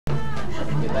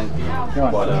Are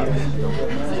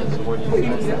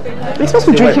you supposed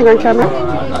to be drinking on camera?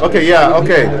 Okay, yeah,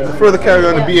 okay. Further carry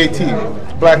on the BAT,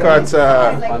 Black Arts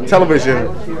Television.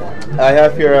 I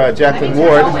have here Jacqueline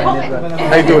Ward.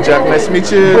 How you doing, Jack? Nice to meet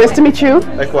you. Nice to meet you.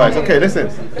 Likewise. Okay, listen.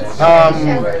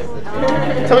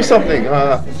 Tell me something.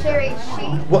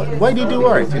 Why do you do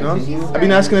art? You know, I've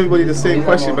been asking everybody the same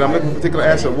question, but I'm looking for a particular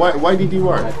answer. Why do you do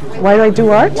art? Why do I do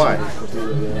art? Why?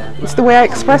 It's the way I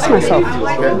express myself.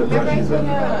 Okay.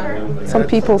 Some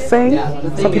people sing,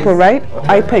 some people write.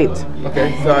 I paint.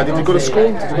 Okay. So, did you go to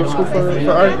school? Did you go to school for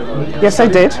art? Yes, I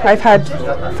did. I've had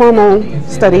formal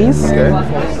studies in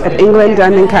England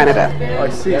and in Canada. Oh, I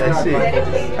see. I see.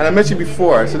 And I met you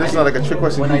before, so this is not like a trick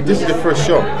question. This is your first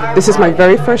show. This is my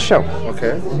very first show.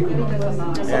 Okay.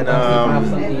 And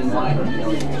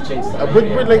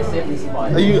like,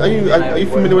 are you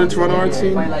familiar with the Toronto art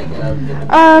scene?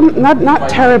 Not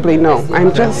terribly. No,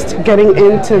 I'm just getting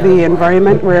into the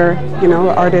environment where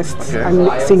artists. Okay. I'm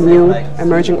seeing new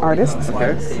emerging artists.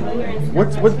 Okay. What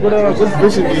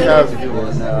vision do you have?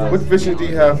 What vision do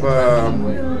you have?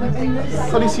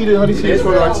 How do you see the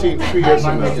Toronto art scene 3 years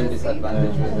from now?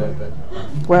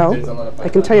 Well, I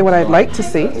can tell you what I'd like to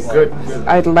see. Good.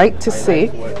 I'd like to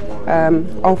see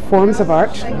all forms of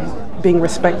art being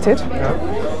respected.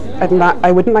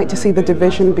 I wouldn't like to see the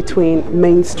division between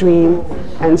mainstream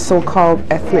and so-called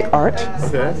ethnic art.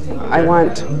 Okay. I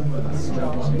want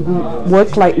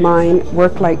work like mine,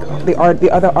 work like the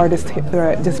other artists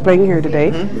displaying here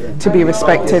today, to be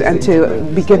respected and to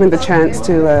be given the chance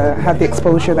to have the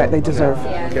exposure that they deserve.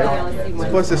 Okay.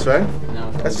 What's this, right?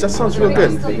 That sounds real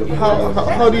good.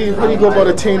 How do you go about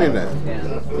attaining that?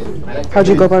 How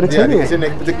do you go about attaining it? Is there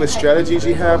like particular strategies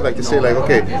you have, like to say, like,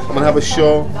 okay, I'm gonna have a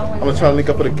show, I'm gonna try to link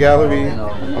up with a gallery,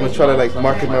 I'm gonna try to like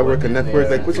market my work and network.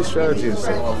 Like, what's your strategy and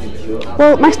stuff?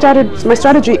 Well, my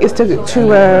strategy is to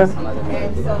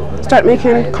start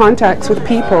making contacts with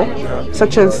people,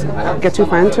 such as Get To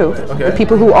Fan Too, with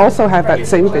people who also have that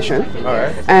same vision,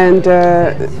 and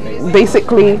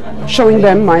basically showing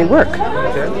them my work.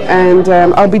 And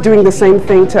I'll be doing the same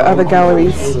thing to other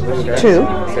galleries too,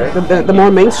 the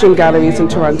more mainstream galleries in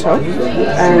Toronto.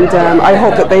 And I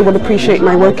hope that they will appreciate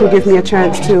my work and give me a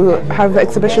chance to have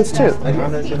exhibitions too.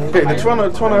 Okay, the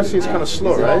Toronto art scene is kind of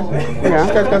slow, right?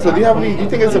 Yeah. So do you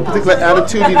think it's a particular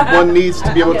attitude one needs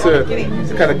to be able to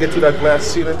kind of get to that glass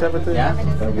ceiling type of thing?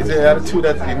 Is there an attitude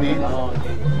that you need?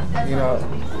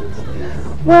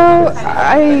 Well,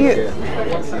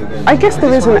 I guess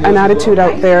there is an attitude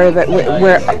out there that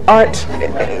where art,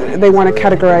 they want to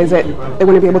categorize it, they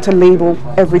want to be able to label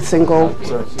every single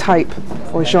type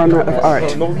or genre of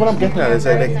art. No, what I'm getting at is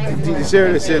that, is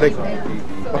there like,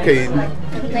 okay,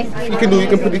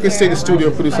 you can stay in the studio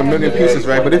and produce a million pieces,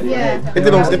 right? But if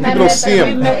people don't see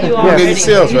them, you don't get any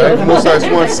sales, right? Most artists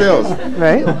want sales,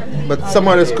 right? But some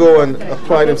artists go and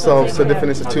apply themselves to different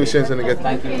institutions and they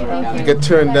get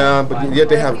turned down, but yet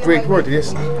they have great work. Do you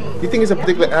think it's a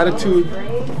particular attitude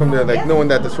from there, like knowing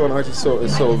that the Toronto art is so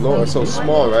low or so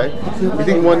small, right? You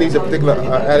think one needs a particular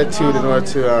attitude in order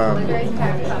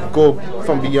to go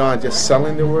from beyond just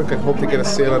selling their work and hope to get a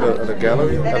sale at a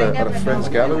gallery, at a friend's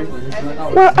gallery?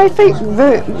 Well, I think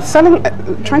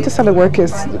trying to sell a work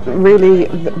is really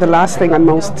the last thing on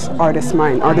most artists'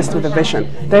 mind. Artists with a vision,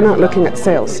 they're not looking at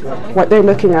sales. What they're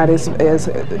looking at is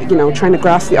trying to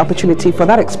grasp the opportunity for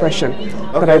that expression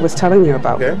that I was telling you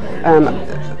about.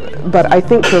 But I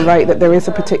think you're right that there is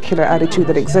a particular attitude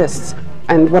that exists.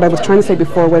 And what I was trying to say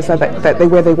before was that they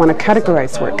want to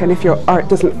categorize work, and if your art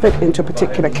doesn't fit into a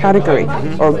particular category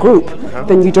or group,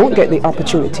 then you don't get the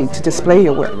opportunity to display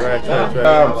your work. Right.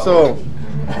 So,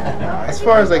 as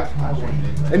far as like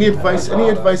any advice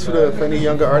for any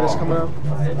younger artists coming out?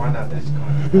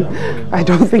 I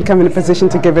don't think I'm in a position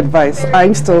to give advice.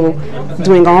 I'm still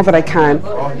doing all that I can.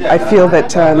 I feel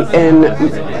that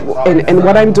in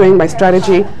what I'm doing, my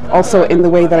strategy, also in the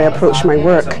way that I approach my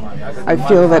work, I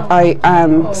feel that I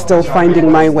am still finding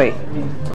my way.